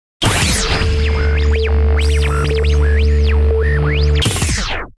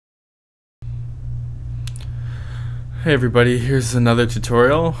Hey everybody, here's another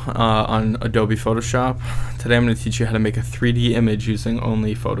tutorial on Adobe Photoshop. Today I'm going to teach you how to make a 3D image using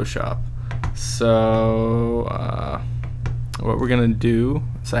only Photoshop. So what we're going to do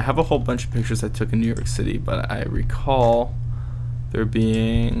is I have a whole bunch of pictures I took in New York City, but I recall there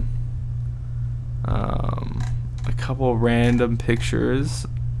being a couple random pictures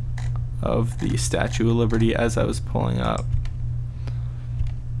of the Statue of Liberty as I was pulling up.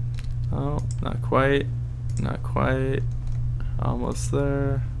 Oh, not quite. Not quite. Almost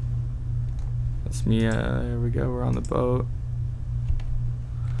there. That's me. There we go. We're on the boat.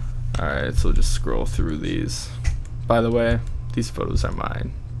 Alright, so we'll just scroll through these. By the way, these photos are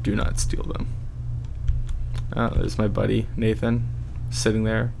mine. Do not steal them. Oh, there's my buddy Nathan sitting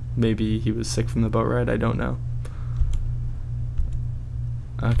there. Maybe he was sick from the boat ride. I don't know.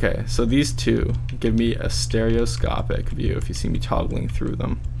 Okay, so these two give me a stereoscopic view if you see me toggling through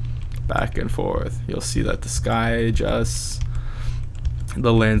them back and forth. You'll see that the sky adjusts,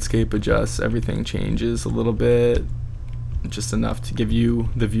 the landscape adjusts, everything changes a little bit, just enough to give you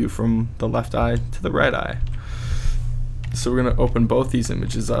the view from the left eye to the right eye. So we're going to open both these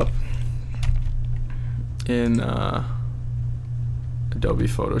images up in Adobe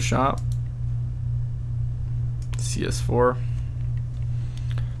Photoshop CS4.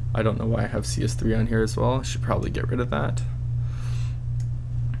 I don't know why I have CS3 on here as well. I should probably get rid of that.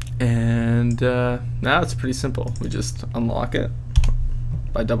 And now it's pretty simple. We just unlock it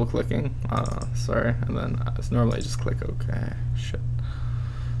by double clicking. Sorry, and then normally I just click OK. Shit.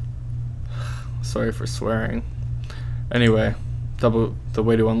 Sorry for swearing. Anyway, the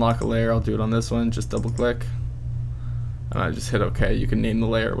way to unlock a layer, I'll do it on this one. Just double click, and I just hit OK. You can name the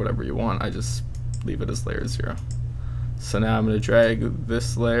layer whatever you want. I just leave it as layer 0. So now I'm going to drag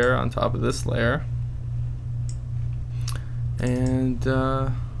this layer on top of this layer, and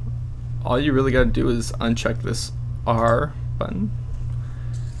all you really got to do is uncheck this R button,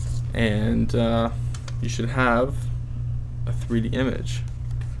 and you should have a 3D image.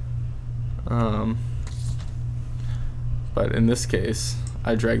 But in this case,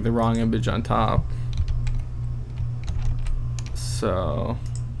 I dragged the wrong image on top, so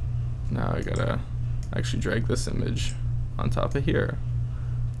now I gotta actually drag this image on top of here.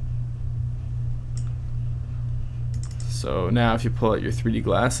 So now if you pull out your 3D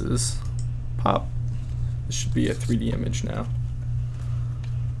glasses, pop, this should be a 3D image now.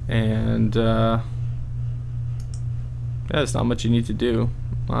 And yeah, there's not much you need to do.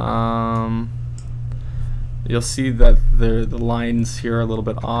 You'll see that the lines here are a little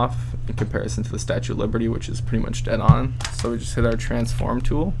bit off in comparison to the Statue of Liberty, which is pretty much dead on. So we just hit our transform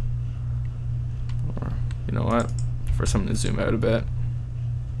tool, or you know what, first I'm going to zoom out a bit,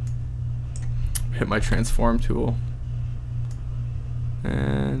 hit my transform tool,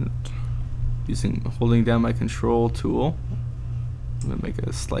 and holding down my control tool, I'm going to make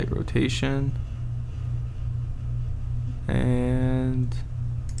a slight rotation, and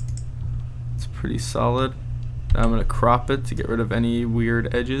it's pretty solid. Now I'm going to crop it to get rid of any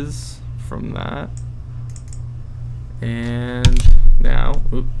weird edges from that. And now,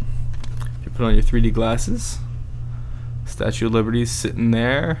 if you put on your 3D glasses, Statue of Liberty is sitting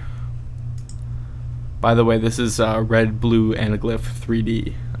there. By the way, this is red, blue, anaglyph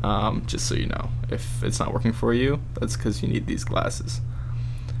 3D. Just so you know, if it's not working for you, that's because you need these glasses.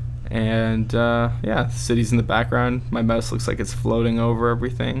 And yeah, the city's in the background. My mouse looks like it's floating over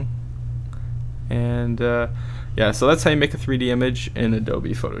everything. And yeah, so that's how you make a 3D image in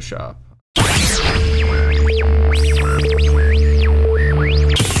Adobe Photoshop.